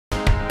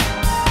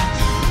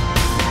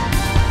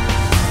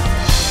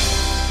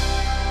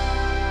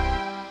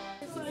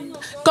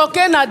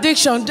Cocaine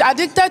addiction,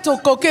 addicted to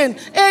cocaine.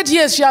 8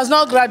 years she has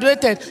not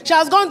graduated. She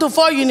has gone to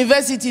 4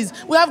 universities.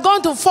 We have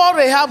gone to 4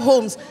 rehab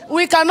homes.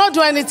 We cannot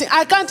do anything.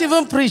 I can't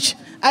even preach.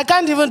 I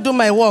can't even do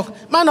my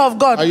work. Man of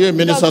God. Are you a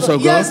minister of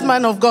God? Yes,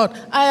 man of God.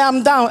 I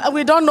am down.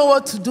 We don't know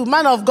what to do.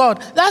 Man of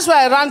God. That's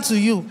why I ran to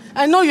you.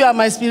 I know you are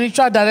my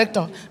spiritual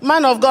director.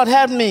 Man of God,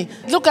 help me.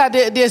 Look at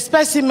the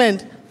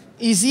specimen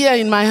is here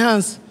in my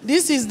hands.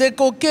 This is the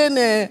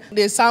cocaine,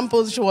 the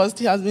samples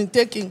she has been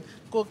taking.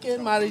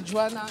 Cocaine,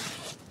 marijuana,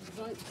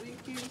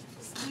 drinking,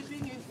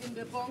 sleeping in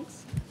the bunks.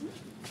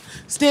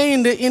 Stay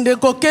in the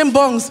cocaine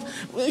bunks.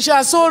 She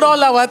has sold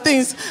all our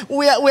things.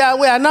 We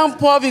are now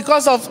poor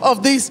because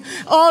of this.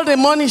 All the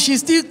money, she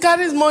still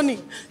carries money.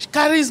 She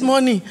carries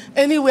money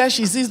anywhere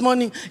she sees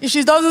money. If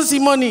she doesn't see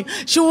money,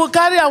 she will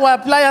carry our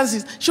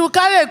appliances. She will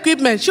carry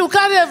equipment. She will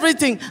carry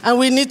everything. And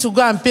we need to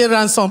go and pay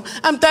ransom.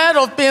 I'm tired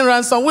of paying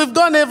ransom. We've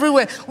gone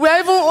everywhere. We are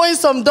even owing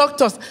some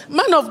doctors.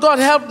 Man of God,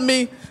 help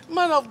me.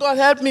 Man of God,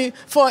 help me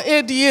for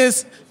 8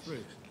 years.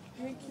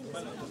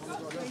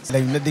 Elle a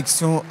une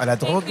addiction à la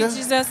drogue,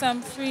 Jesus,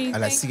 I'm free. à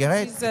la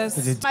cigarette.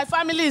 My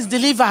family is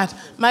delivered.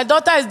 My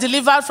daughter is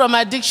delivered from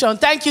addiction.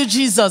 Thank you,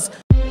 Jesus.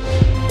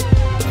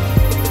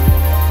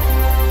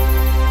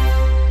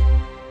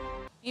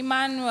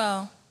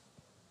 Emmanuel.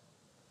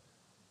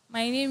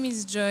 My name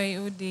is Joy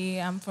Ode.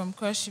 I'm from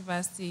Cross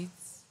River State,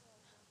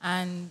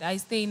 and I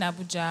stay in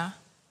Abuja.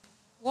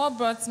 What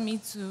brought me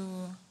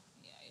to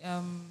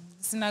the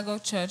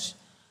synagogue church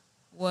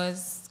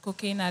was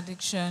cocaine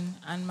addiction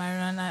and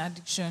marijuana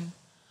addiction.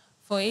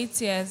 For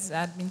 8 years,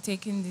 I'd been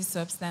taking this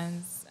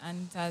substance,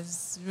 and it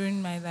has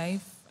ruined my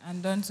life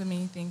and done so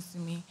many things to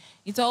me.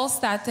 It all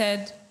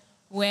started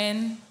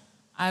when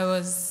I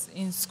was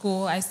in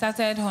school. I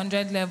started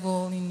 100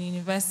 level in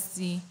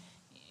university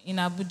in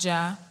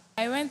Abuja.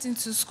 I went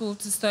into school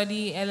to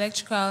study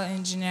electrical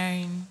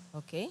engineering.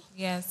 Okay.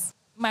 Yes.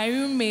 My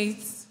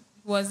roommate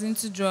was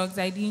into drugs.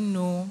 I didn't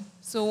know.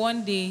 So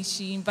one day,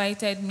 she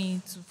invited me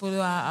to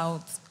follow her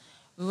out.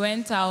 We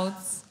went out,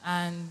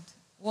 and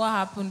what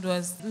happened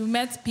was we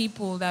met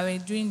people that were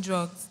doing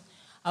drugs.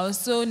 I was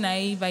so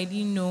naive, I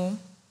didn't know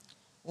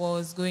what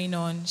was going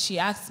on. She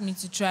asked me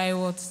to try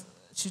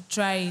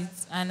it,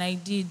 and I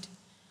did.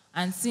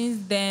 And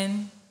since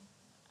then,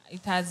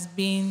 it has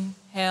been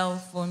hell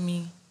for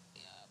me.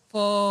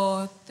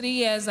 For 3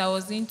 years, I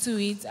was into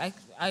it.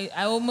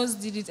 I almost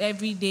did it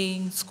every day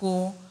in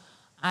school,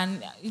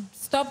 and it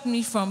stopped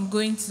me from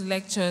going to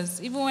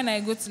lectures. Even when I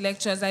go to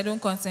lectures, I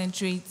don't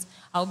concentrate.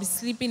 I'll be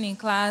sleeping in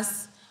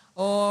class,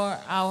 or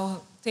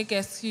I'll take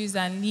excuse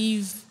and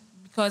leave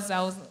because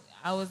I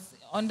was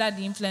under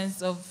the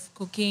influence of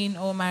cocaine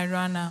or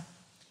marijuana.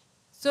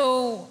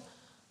 So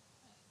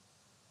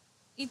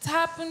it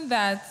happened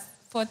that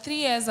for 3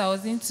 years I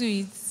was into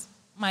it.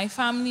 My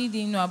family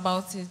didn't know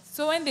about it.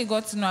 So when they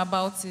got to know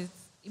about it,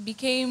 it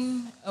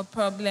became a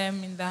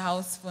problem in the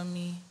house for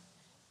me.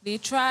 They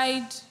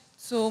tried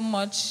so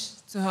much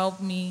to help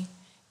me.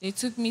 They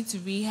took me to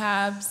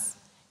rehabs.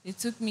 They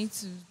took me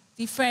to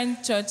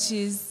different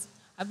churches.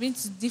 I've been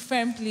to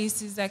different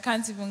places, I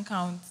can't even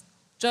count,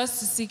 just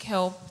to seek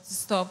help to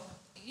stop.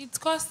 It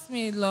cost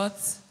me a lot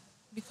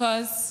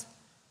because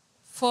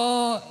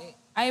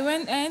I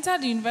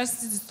entered the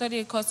university to study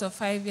a course of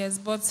 5 years,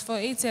 but for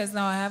 8 years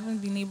now I haven't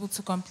been able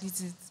to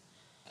complete it.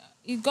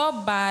 It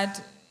got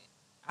bad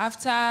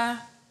after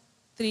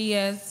 3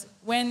 years.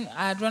 When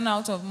I had run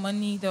out of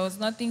money, there was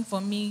nothing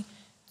for me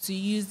to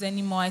use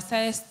anymore. I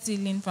started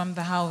stealing from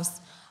the house.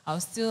 I'll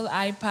steal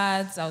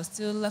iPads, I'll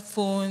steal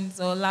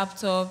phones or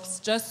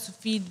laptops just to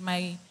feed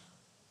my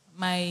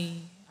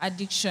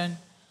addiction.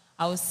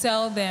 I would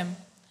sell them.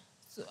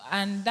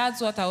 And that's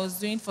what I was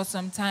doing for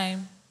some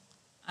time.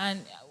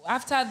 And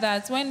after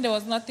that, when there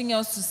was nothing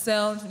else to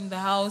sell in the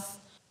house,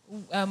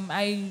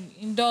 I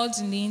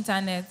indulged in the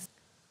internet.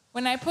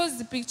 When I post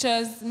the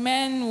pictures,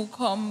 men will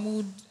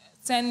come,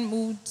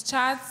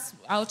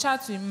 I'll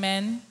chat with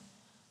men,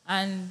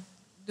 and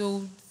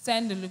they'll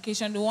send the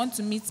location. They want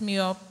to meet me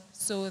up.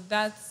 So with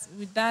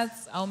that,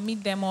 I'll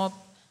meet them up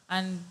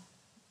and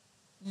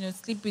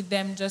sleep with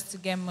them just to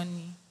get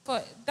money.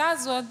 But that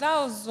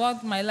was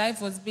what my life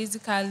was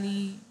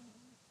basically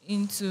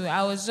into.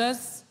 It was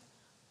just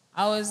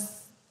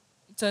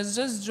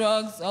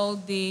drugs all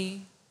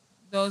day.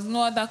 There was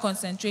no other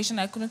concentration.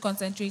 I couldn't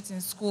concentrate in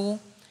school.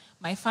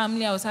 My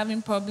family, I was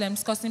having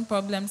problems, causing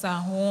problems at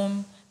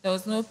home. There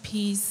was no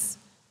peace.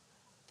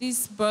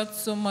 This brought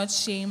so much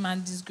shame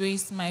and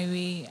disgrace my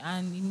way,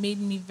 and it made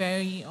me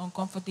very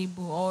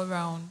uncomfortable all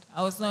around.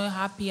 I was not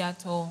happy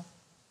at all.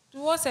 The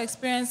worst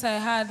experience I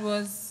had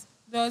was,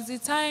 there was a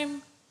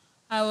time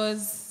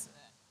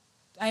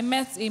I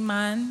met a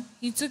man.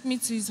 He took me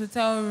to his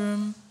hotel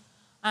room,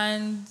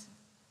 and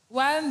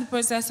while in the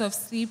process of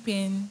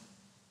sleeping,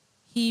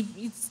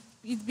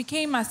 it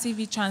became as if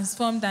he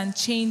transformed and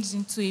changed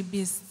into a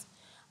beast.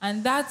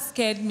 And that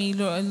scared me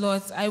a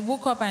lot. I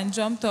woke up and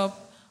jumped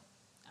up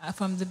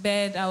from the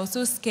bed. I was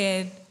so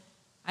scared.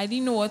 I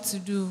didn't know what to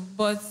do.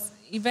 But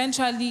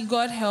eventually,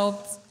 God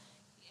helped.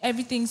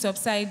 Everything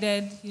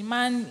subsided. The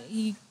man,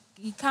 he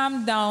he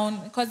calmed down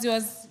because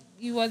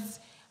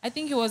I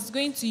think he was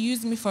going to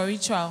use me for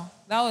ritual.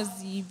 That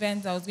was the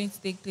event that was going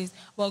to take place.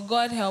 But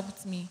God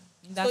helped me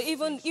in that. So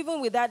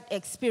even with that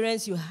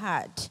experience you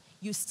had,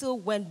 you still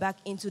went back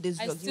into this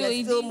drug. You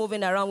were still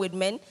moving around with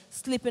men,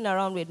 sleeping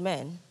around with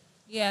men.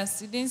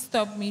 Yes, it didn't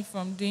stop me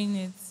from doing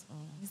it.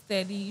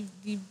 Instead,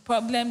 the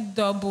problem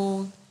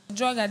doubled.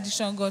 Drug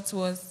addiction got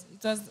worse.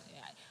 It was,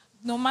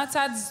 no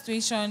matter the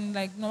situation,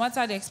 like no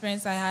matter the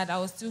experience I had, I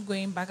was still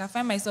going back. I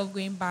find myself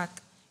going back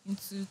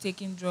into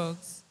taking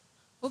drugs.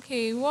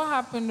 Okay, what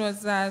happened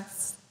was that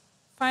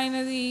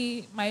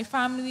finally my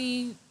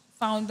family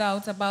found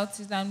out about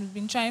it, and we've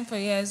been trying for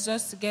years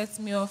just to get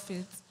me off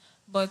it,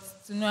 but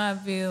to no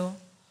avail.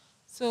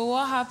 So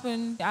what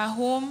happened at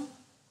home,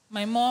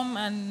 my mom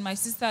and my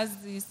sisters,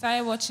 they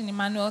started watching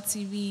Emmanuel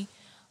TV,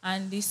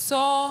 and they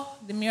saw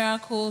the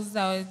miracles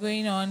that were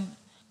going on.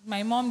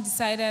 My mom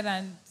decided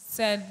and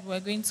said, we're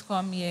going to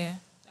come here.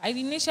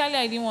 Initially,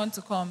 I didn't want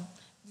to come.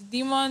 The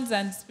demons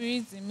and the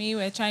spirits in me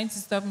were trying to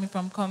stop me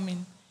from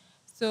coming.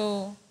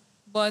 So,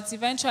 but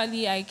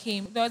eventually I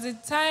came. There was a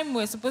time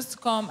we were supposed to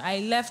come. I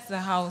left the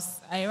house.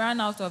 I ran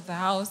out of the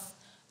house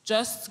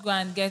just to go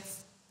and get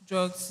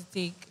drugs to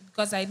take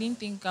because I didn't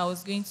think I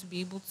was going to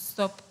be able to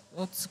stop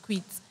or to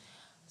quit.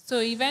 So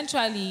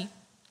eventually,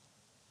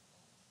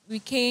 we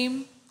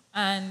came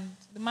and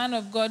the man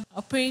of God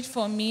prayed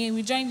for me.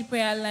 We joined the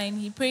prayer line.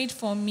 He prayed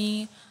for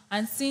me.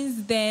 And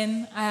since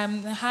then,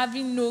 I'm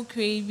having no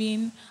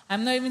craving.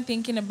 I'm not even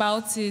thinking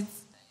about it.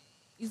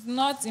 It's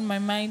not in my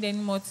mind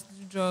anymore to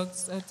do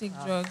drugs or take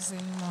drugs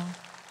anymore.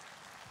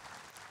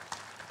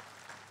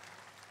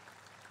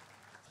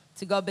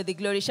 To God be the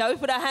glory. Shall we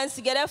put our hands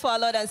together for our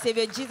Lord and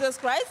Savior Jesus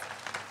Christ?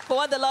 For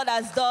what the Lord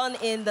has done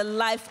in the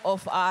life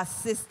of our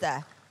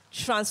sister,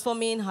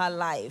 transforming her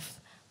life.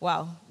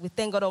 Wow. We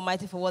thank God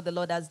Almighty for what the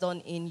Lord has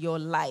done in your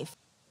life.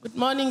 Good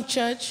morning,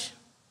 church.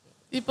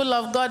 People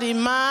of God,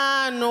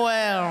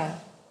 Emmanuel.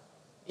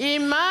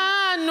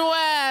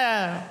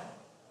 Emmanuel.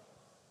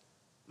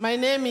 My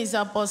name is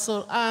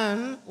Apostle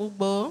Anne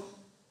Ugbo.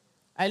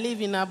 I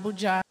live in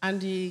Abuja, and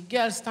the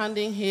girl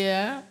standing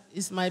here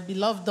is my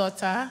beloved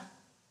daughter.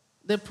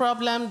 The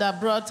problem that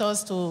brought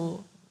us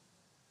to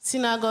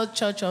Synagogue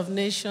Church of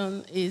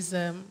Nations is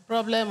a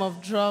problem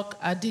of drug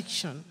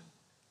addiction.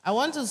 I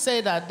want to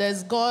say that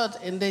there's God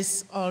in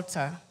this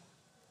altar.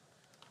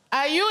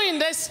 Are you in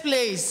this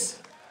place?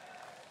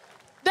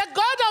 The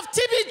God of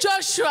TB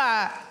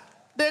Joshua,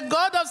 the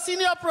God of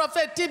Senior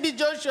Prophet TB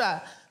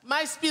Joshua,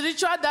 my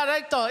spiritual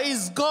director,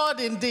 is God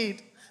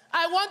indeed.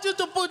 I want you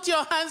to put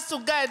your hands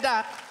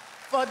together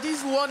for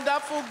this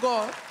wonderful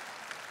God.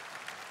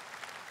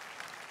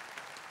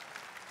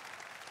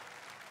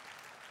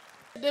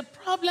 The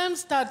problem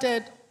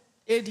started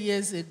 8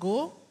 years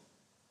ago.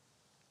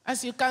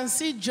 As you can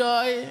see,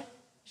 Joy,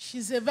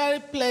 she's a very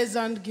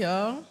pleasant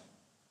girl.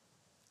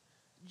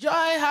 Joy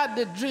had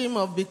the dream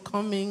of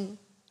becoming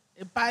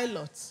a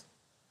pilot.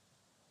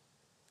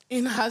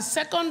 In her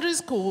secondary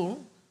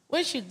school,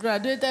 when she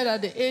graduated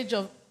at the age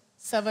of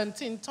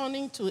 17,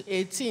 turning to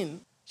 18,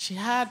 she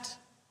had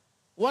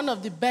one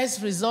of the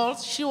best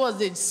results. She was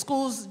the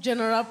school's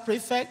general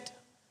prefect,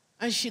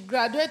 and she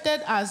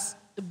graduated as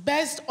the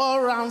best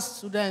all-round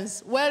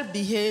student,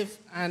 well-behaved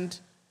and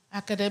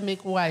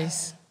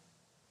academic-wise.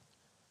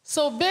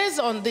 So based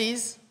on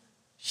this,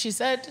 she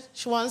said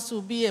she wants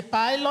to be a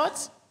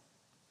pilot.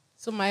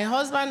 So my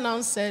husband now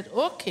said,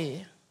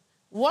 okay,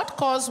 what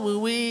course will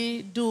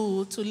we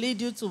do to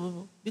lead you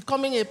to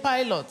becoming a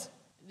pilot?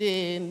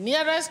 The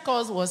nearest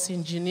course was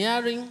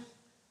engineering.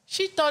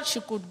 She thought she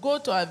could go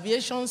to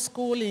aviation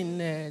school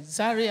in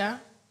Zaria.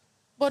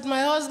 But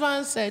my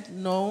husband said,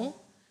 no,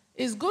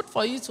 it's good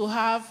for you to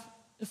have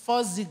a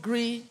first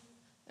degree,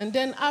 and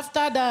then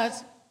after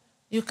that,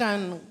 you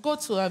can go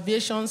to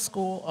aviation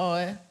school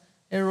or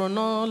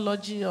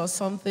aeronautics or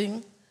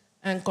something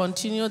and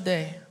continue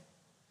there.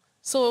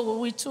 So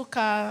we took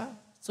her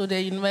to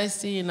the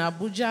university in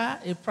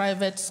Abuja, a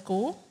private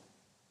school,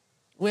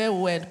 where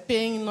we were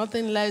paying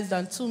nothing less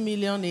than 2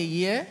 million a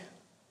year.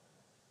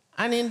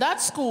 And in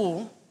that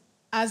school,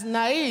 as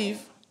naive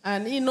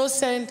and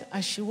innocent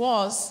as she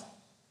was,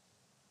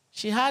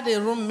 she had a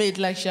roommate,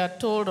 like she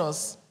had told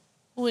us,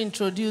 who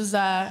introduced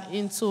her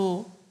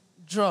into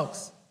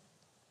drugs.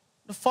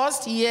 The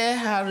first year,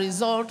 her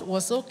result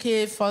was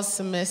okay, first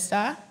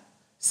semester.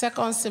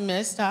 Second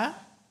semester,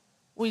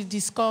 we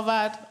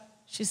discovered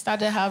she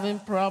started having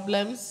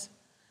problems.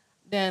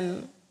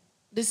 Then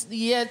this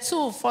year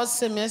two, first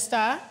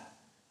semester,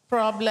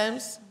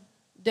 problems.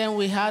 Then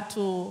we had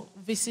to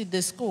visit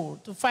the school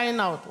to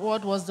find out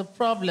what was the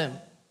problem.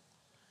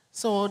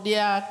 So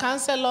their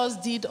counselors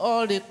did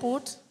all they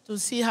could to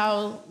see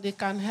how they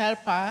can help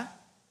her.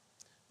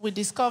 We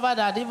discovered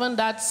that even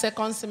that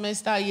second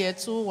semester, year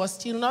two, was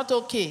still not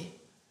okay.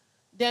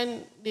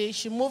 Then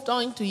she moved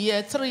on to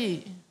year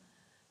three.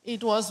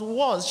 It was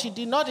worse. She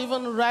did not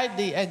even write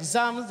the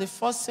exams the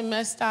first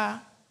semester,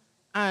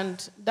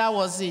 and that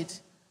was it.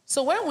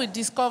 So when we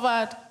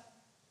discovered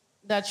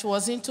that she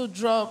was into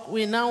drug,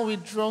 we now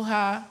withdrew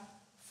her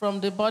from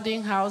the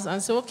boarding house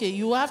and say, okay,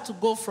 you have to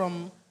go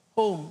from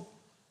home.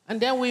 And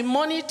then we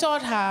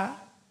monitored her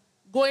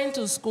going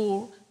to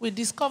school. We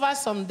discovered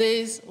some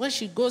days when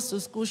she goes to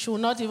school, she will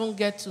not even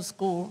get to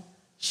school.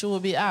 She will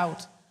be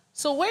out.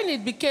 So when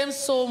it became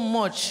so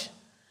much,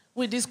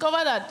 we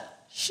discovered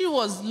that she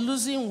was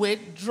losing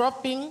weight,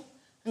 dropping,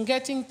 and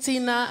getting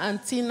thinner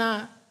and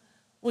thinner.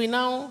 We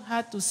now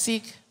had to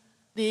seek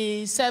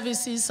the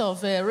services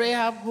of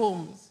rehab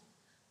homes.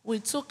 We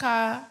took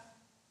her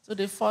to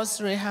the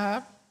first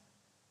rehab.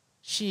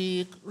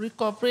 She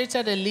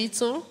recuperated a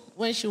little.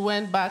 When she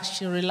went back,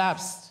 she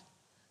relapsed.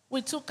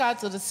 We took her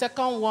to the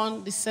second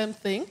one, the same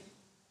thing.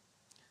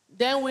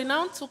 Then we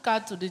now took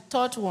her to the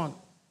third one.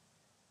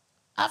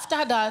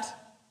 After that,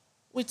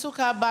 we took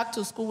her back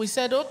to school. We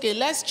said, okay,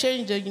 let's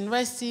change the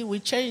university. We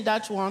changed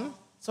that one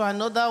to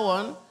another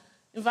one.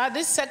 In fact,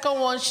 this second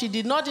one, she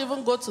did not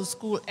even go to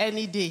school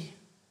any day.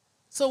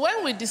 So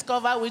when we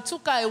discovered, we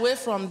took her away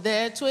from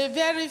there to a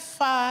very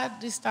far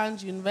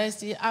distant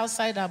university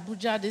outside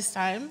Abuja this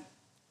time.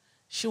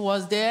 She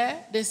was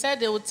there. They said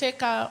they would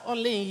take her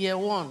only in year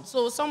 1.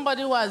 So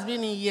somebody who has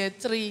been in year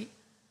 3,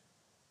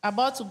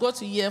 about to go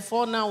to year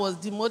 4 now, was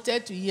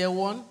demoted to year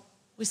 1.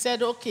 We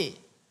said, okay.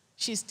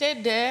 She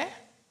stayed there,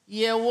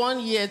 year 1,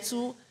 year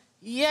 2,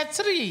 year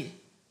 3.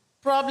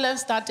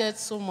 Problems started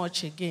so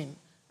much again.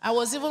 I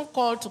was even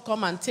called to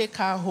come and take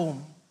her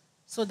home.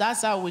 So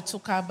that's how we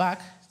took her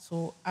back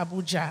to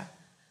Abuja.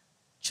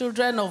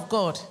 Children of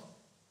God,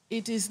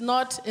 it is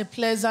not a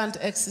pleasant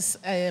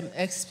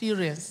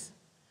experience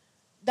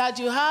that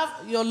you have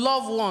your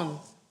loved ones,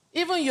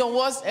 even your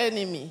worst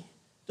enemy,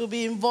 to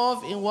be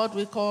involved in what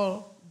we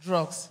call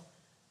drugs.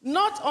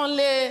 Not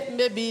only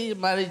maybe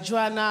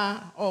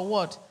marijuana or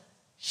what.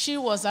 She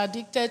was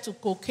addicted to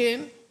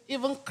cocaine,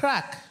 even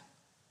crack.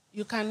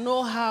 You can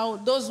know how,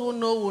 those who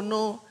know will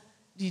know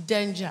the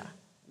danger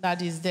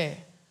that is there.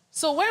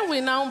 So when we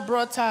now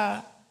brought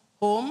her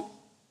home,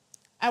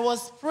 I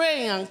was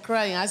praying and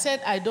crying. I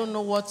said, I don't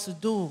know what to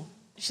do.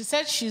 She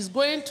said she's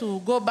going to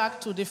go back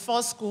to the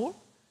first school.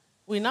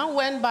 We now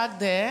went back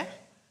there.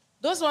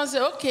 Those ones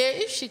said, okay,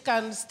 if she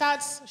can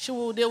start,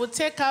 they will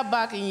take her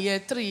back in year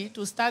 3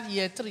 to start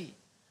year 3.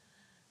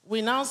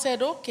 We now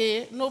said,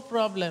 okay, no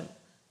problem.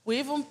 We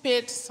even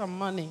paid some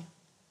money.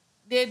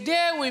 The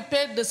day we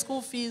paid the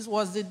school fees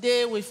was the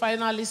day we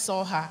finally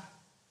saw her.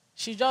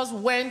 She just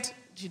went,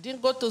 she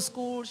didn't go to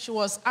school, she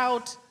was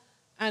out,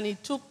 and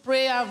it took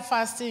prayer and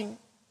fasting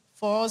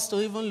for us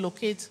to even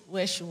locate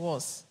where she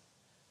was.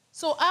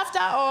 So after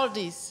all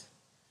this,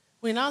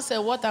 we now said,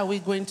 what are we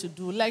going to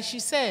do? Like she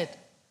said,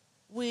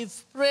 we've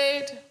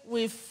prayed,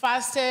 we've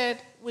fasted,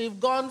 we've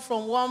gone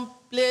from one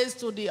place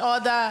to the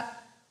other.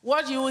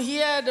 What you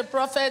hear the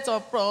prophets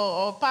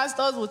or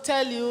pastors will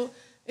tell you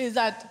is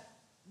that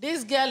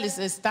this girl is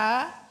a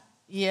star,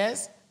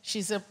 yes,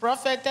 she's a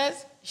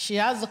prophetess, she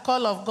has the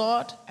call of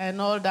God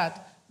and all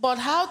that. But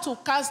how to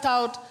cast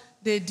out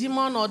the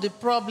demon or the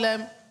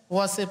problem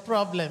was a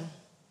problem.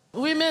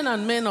 Women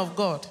and men of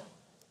God,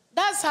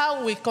 that's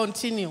how we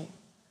continue.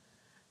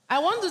 I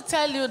want to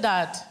tell you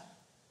that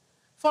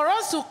for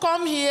us to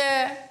come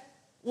here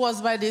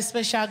was by the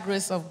special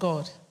grace of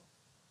God.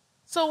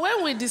 So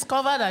when we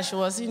discovered that she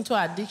was into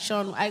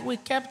addiction, we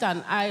kept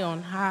an eye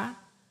on her.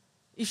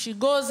 If she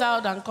goes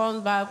out and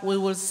comes back, we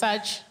will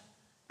search.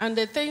 And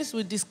the things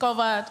we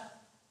discovered,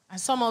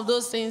 and some of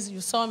those things you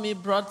saw me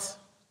brought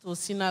to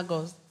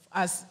synagogues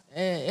as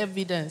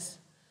evidence.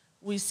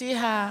 We see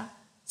her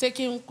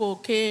taking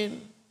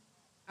cocaine.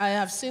 I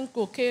have seen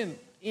cocaine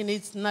in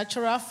its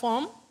natural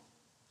form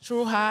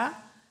through her.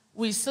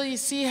 We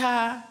see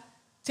her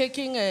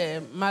taking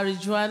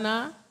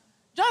marijuana.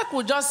 Joy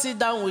could just sit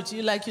down with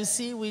you, like you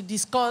see, we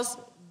discuss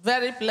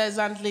very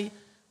pleasantly,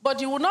 but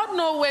you will not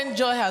know when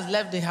Joy has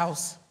left the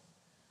house.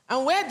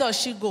 And where does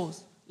she go?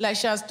 Like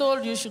she has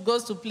told you, she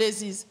goes to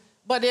places,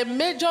 but a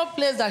major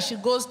place that she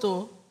goes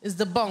to is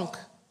the bunk.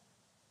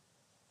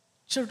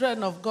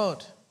 Children of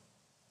God,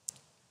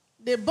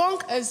 the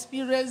bunk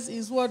experience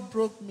is what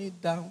broke me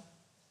down.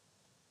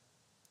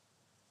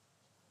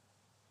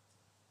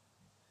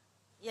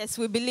 Yes,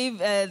 we believe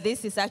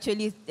this is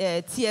actually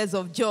tears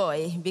of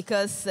joy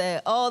because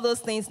all those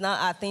things now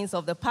are things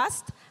of the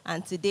past.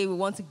 And today we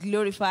want to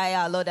glorify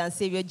our Lord and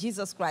Savior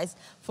Jesus Christ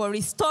for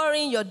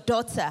restoring your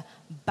daughter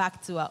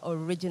back to her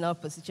original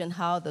position,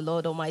 how the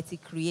Lord Almighty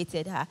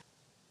created her.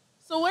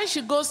 So when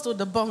she goes to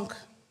the bunk,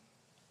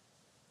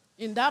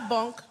 in that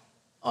bunk,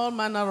 all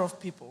manner of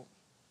people.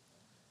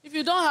 If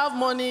you don't have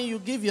money, you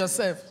give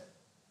yourself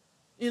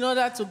in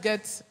order to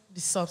get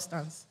the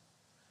substance.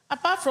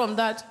 Apart from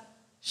that,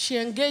 she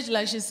engaged,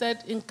 like she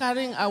said, in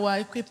carrying our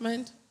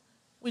equipment.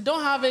 We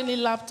don't have any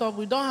laptop,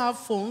 we don't have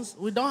phones,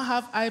 we don't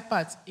have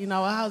iPads in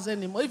our house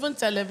anymore, even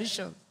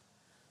television.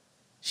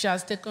 She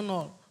has taken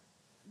all.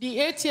 The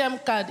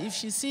ATM card, if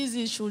she sees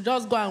it, she'll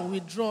just go and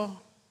withdraw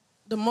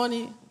the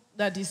money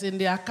that is in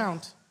the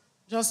account,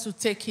 just to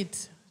take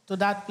it to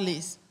that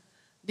place.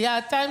 There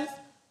are times,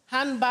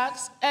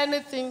 handbags,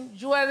 anything,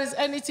 jewelry,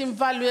 anything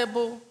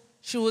valuable,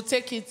 she will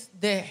take it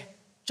there,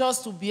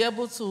 just to be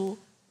able to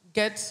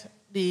get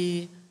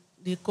the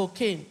the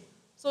cocaine.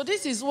 So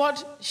this is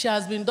what she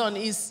has been done,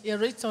 is a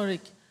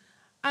rhetoric.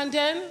 And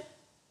then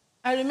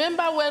I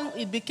remember when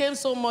it became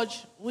so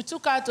much, we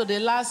took her to the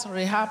last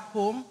rehab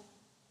home,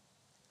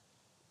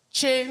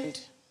 chained.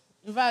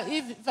 In fact,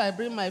 if I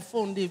bring my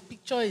phone, the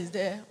picture is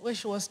there where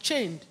she was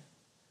chained.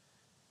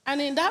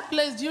 And in that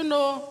place, you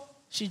know,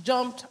 she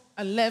jumped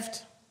and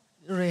left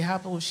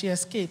rehab, or she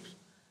escaped.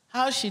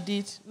 How she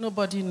did,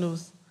 nobody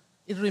knows.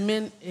 It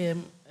remained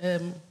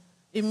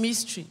a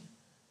mystery.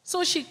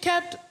 So she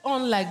kept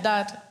on like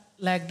that,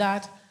 like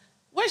that.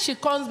 When she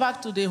comes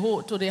back to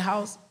the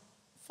house,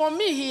 for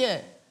me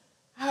here,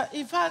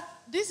 in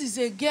fact, this is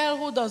a girl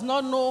who does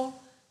not know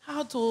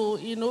how to,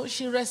 you know,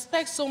 she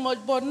respects so much,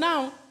 but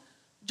now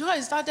Joy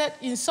started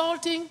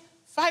insulting,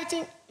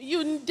 fighting.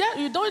 You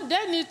don't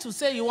then need to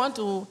say you want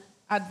to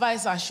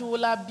advise her. She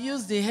will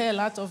abuse the hell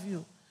out of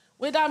you,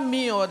 whether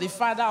me or the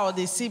father or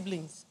the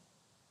siblings.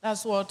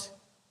 That's what,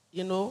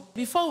 you know.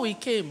 Before we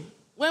came,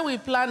 when we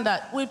planned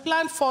that, we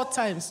planned 4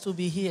 times to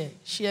be here.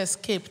 She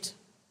escaped.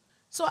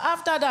 So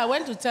after that, I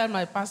went to tell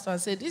my pastor, I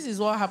said, this is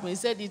what happened. He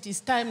said, it is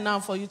time now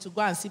for you to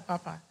go and see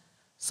Papa.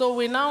 So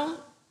we now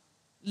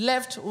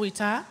left with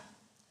her.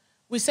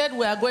 We said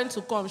we are going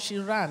to come. She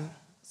ran.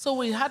 So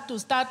we had to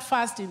start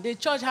fasting. The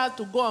church had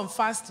to go on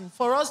fasting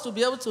for us to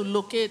be able to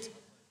locate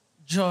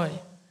Joy.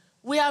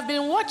 We have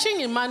been watching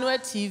Emmanuel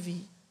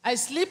TV. I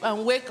sleep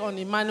and wake on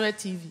Emmanuel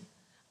TV.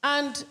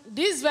 And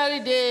this very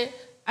day,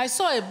 I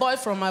saw a boy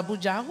from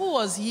Abuja who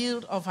was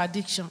healed of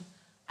addiction.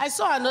 I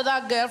saw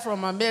another girl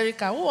from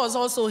America who was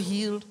also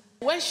healed.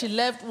 When she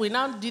left, we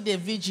now did a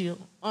vigil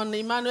on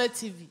Emmanuel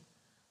TV.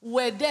 We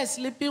were there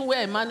sleeping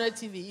where Emmanuel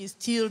TV is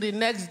till the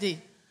next day.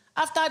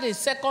 After the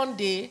second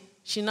day,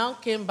 she now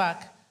came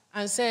back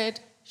and said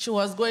she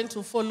was going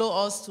to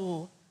follow us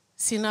to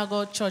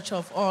Synagogue Church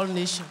of All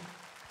Nations.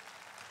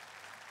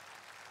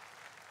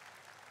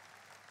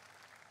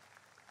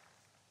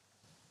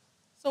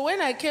 So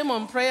when I came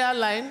on prayer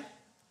line,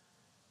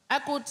 I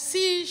could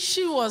see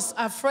she was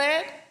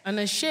afraid and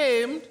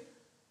ashamed,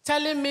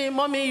 telling me,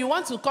 Mommy, you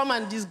want to come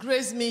and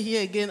disgrace me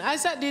here again? I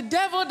said, the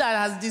devil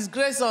that has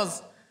disgraced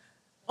us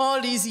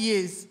all these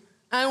years,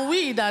 and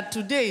we that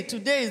today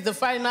is the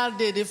final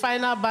day, the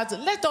final battle,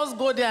 let us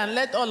go there and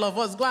let all of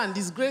us go and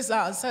disgrace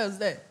ourselves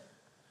there.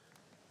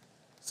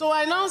 So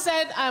I now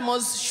said I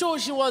must show.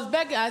 She was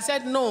begging. I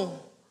said no.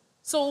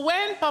 So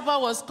when Papa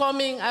was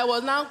coming, I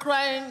was now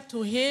crying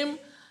to him.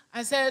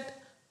 I said,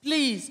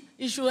 please,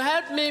 you should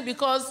help me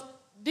because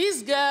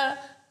this girl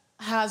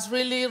has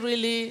really,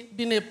 really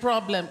been a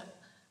problem.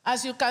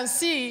 As you can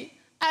see,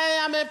 I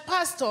am a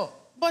pastor,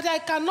 but I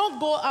cannot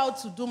go out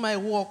to do my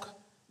work.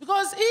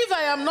 Because if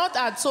I am not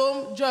at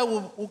home, Joy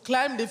will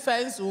climb the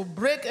fence, will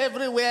break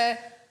everywhere,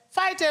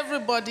 fight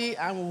everybody,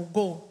 and will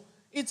go.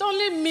 It's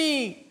only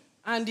me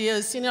and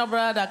the senior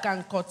brother that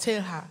can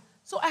curtail her.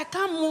 So I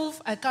can't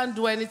move, I can't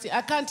do anything,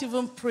 I can't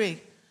even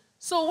pray.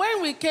 So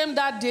when we came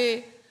that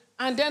day,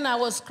 and then I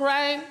was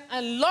crying,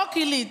 and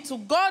luckily, to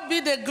God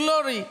be the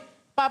glory,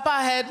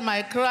 Papa heard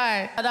my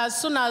cry. And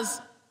as soon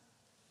as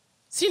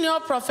Senior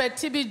Prophet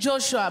T.B.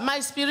 Joshua,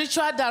 my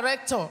spiritual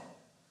director,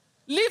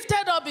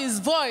 lifted up his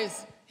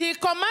voice, he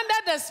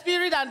commanded the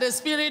spirit and the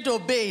spirit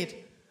obeyed.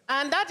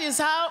 And that is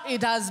how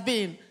it has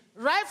been.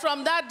 Right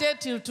from that day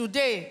till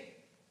today,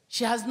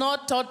 she has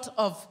not thought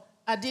of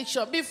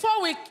addiction. Before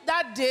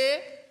that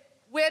day,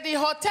 where the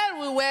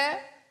hotel we were,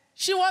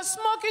 she was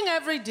smoking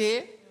every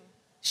day.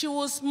 She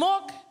would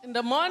smoke in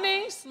the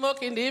morning,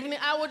 smoke in the evening.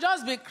 I would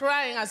just be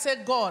crying. I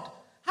said, God,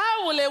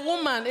 how will a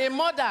woman, a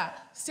mother,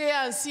 stay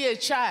and see a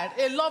child,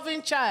 a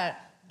loving child,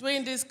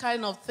 doing this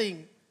kind of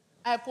thing?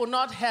 I could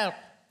not help.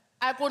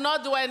 I could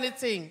not do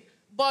anything.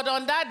 But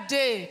on that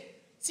day,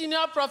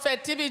 Senior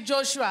Prophet T.B.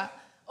 Joshua,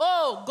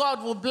 oh,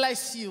 God will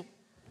bless you.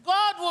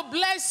 God will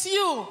bless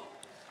you.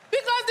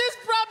 Because this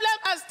problem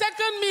has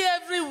taken me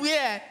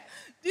everywhere.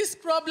 This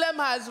problem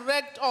has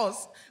wrecked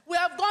us. We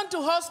have gone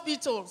to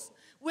hospitals.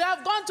 We are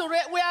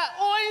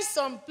owing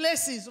some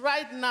places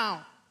right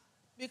now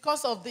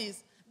because of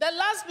this. The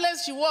last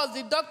place she was,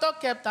 the doctor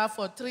kept her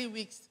for 3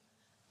 weeks.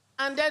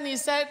 And then he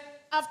said,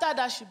 after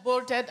that, she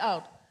bolted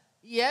out.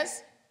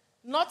 Yes,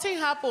 nothing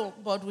happened,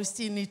 but we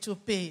still need to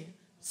pay.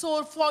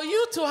 So for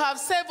you to have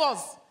saved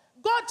us,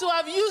 God to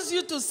have used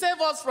you to save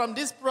us from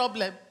this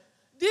problem,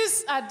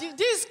 this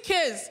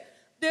case,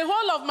 the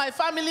whole of my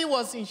family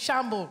was in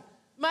shambles.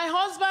 My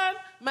husband,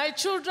 my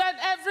children,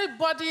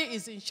 everybody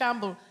is in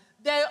shambles.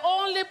 The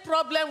only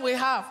problem we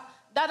have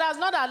that has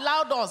not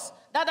allowed us,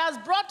 that has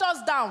brought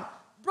us down,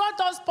 brought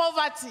us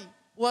poverty,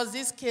 was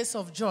this case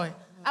of Joy.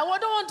 I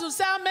don't want to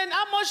say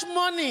how much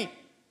money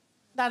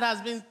that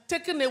has been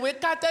taken away,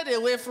 carted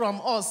away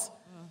from us.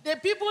 The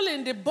people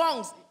in the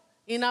bunks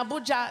in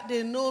Abuja,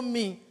 they know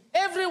me.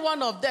 Every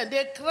one of them,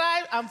 they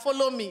cry and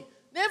follow me.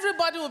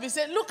 Everybody will be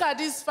saying, look at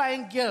this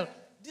fine girl.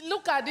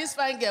 Look at this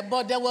fine girl.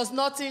 But there was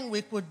nothing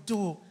we could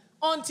do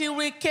until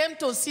we came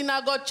to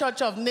Synagogue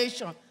Church of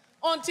Nations.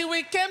 Until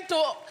we came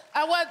to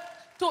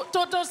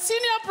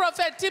Senior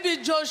Prophet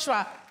T.B.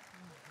 Joshua.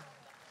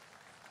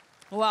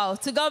 Wow,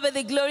 to God be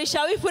the glory.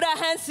 Shall we put our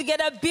hands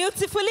together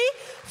beautifully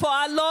for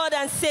our Lord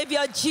and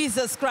Savior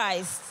Jesus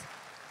Christ?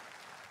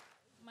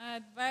 My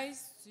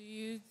advice to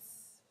youth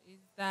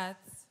is that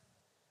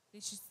they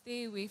should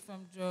stay away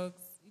from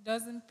drugs. It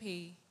doesn't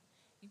pay.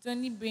 It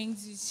only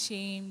brings you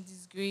shame,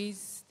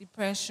 disgrace,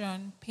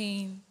 depression,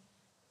 pain,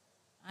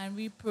 and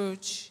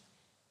reproach.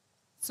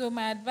 So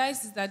my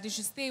advice is that they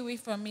should stay away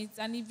from it.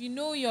 And if you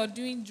know you're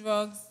doing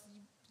drugs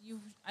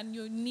and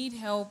you need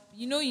help,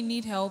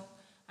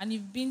 and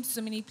you've been to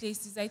so many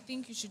places, I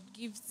think you should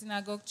give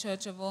Synagogue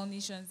Church of All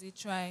Nations a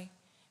try.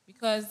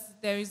 Because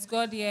there is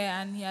God here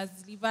and he has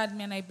delivered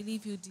me, and I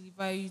believe he'll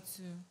deliver you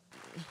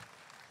too.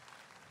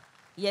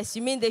 Yes,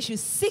 you mean they should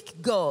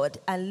seek God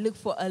and look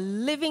for a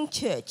living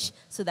church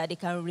so that they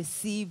can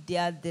receive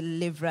their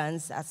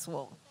deliverance as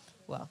well.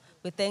 Well,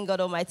 we thank God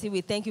Almighty.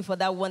 We thank you for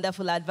that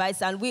wonderful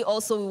advice. And we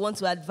want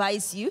to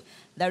advise you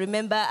that,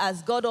 remember,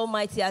 as God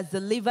Almighty has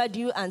delivered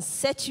you and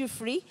set you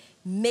free,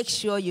 make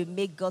sure you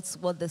make God's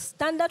word the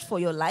standard for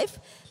your life.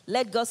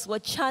 Let God's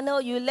word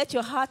channel you. Let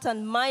your heart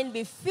and mind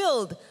be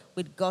filled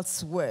with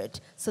God's word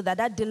so that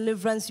that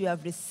deliverance you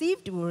have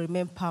received will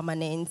remain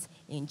permanent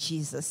in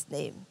Jesus'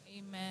 name.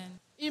 Amen.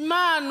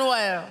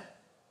 Emmanuel.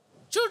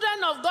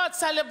 Children of God,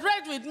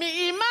 celebrate with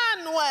me.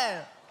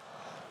 Emmanuel.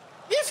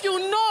 If you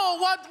know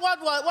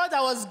what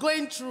I was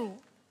going through,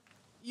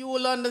 you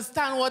will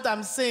understand what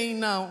I'm saying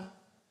now.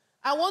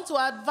 I want to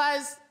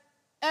advise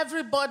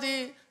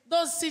everybody,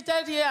 those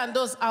seated here and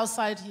those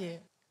outside here.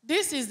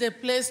 This is the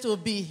place to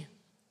be.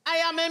 I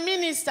am a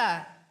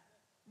minister,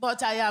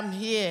 but I am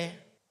here.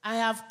 I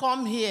have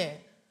come here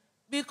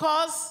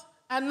because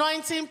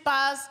anointing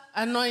pass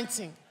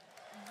anointing.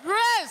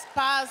 Grace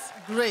pass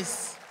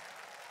grace.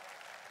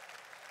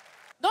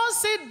 Don't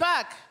sit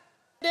back.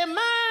 The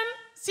man,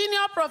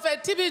 Senior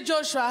Prophet T.B.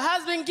 Joshua,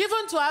 has been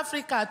given to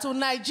Africa, to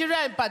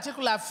Nigeria in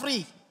particular,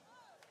 free.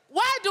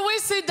 Why do we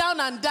sit down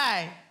and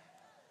die?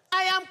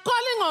 I am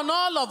calling on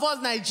all of us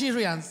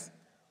Nigerians.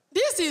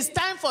 This is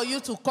time for you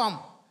to come.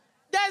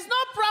 There's no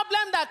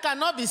problem that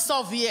cannot be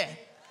solved here.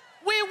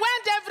 We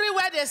went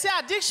everywhere. They say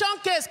addiction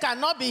case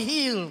cannot be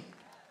healed.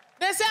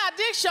 They say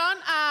addiction,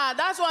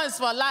 that one is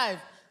for life.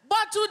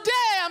 But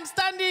today I'm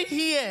standing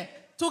here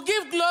to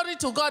give glory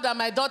to God that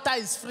my daughter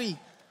is free.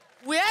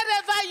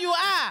 Wherever you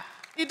are,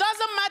 it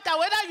doesn't matter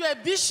whether you're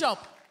a bishop,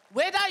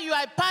 whether you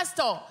are a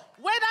pastor,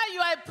 whether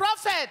you are a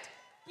prophet,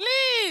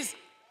 please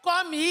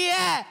come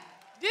here.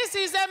 This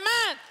is a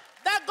man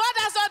that God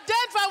has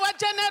ordained for our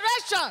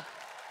generation.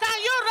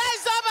 Can you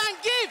rise up and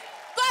give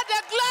God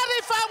the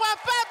glory for our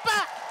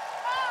Papa?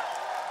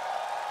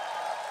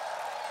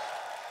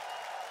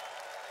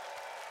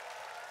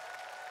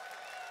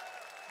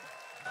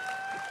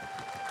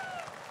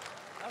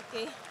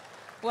 Okay.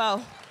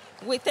 Wow.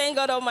 We thank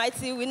God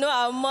Almighty. We know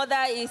our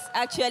mother is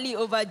actually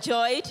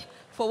overjoyed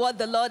for what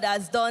the Lord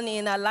has done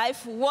in her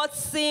life. What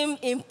seemed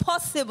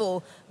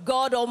impossible,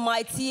 God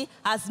Almighty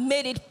has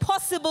made it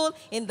possible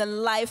in the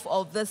life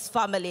of this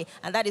family.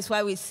 And that is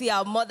why we see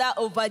our mother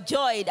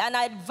overjoyed and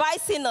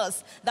advising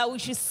us that we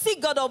should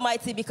seek God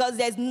Almighty, because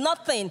there's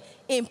nothing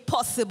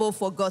impossible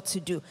for God to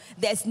do.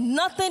 There's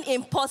nothing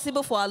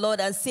impossible for our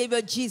Lord and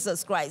Savior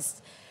Jesus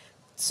Christ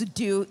to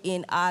do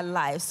in our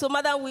lives. So,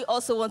 Mother, we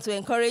also want to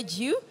encourage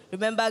you.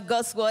 Remember,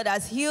 God's word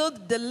has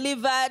healed,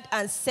 delivered,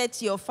 and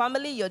set your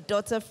family, your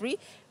daughter free.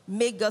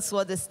 Make God's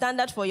word the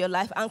standard for your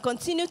life and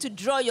continue to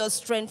draw your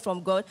strength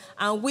from God.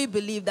 And we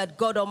believe that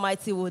God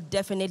Almighty will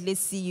definitely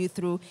see you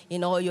through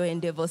in all your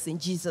endeavors in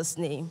Jesus'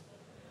 name.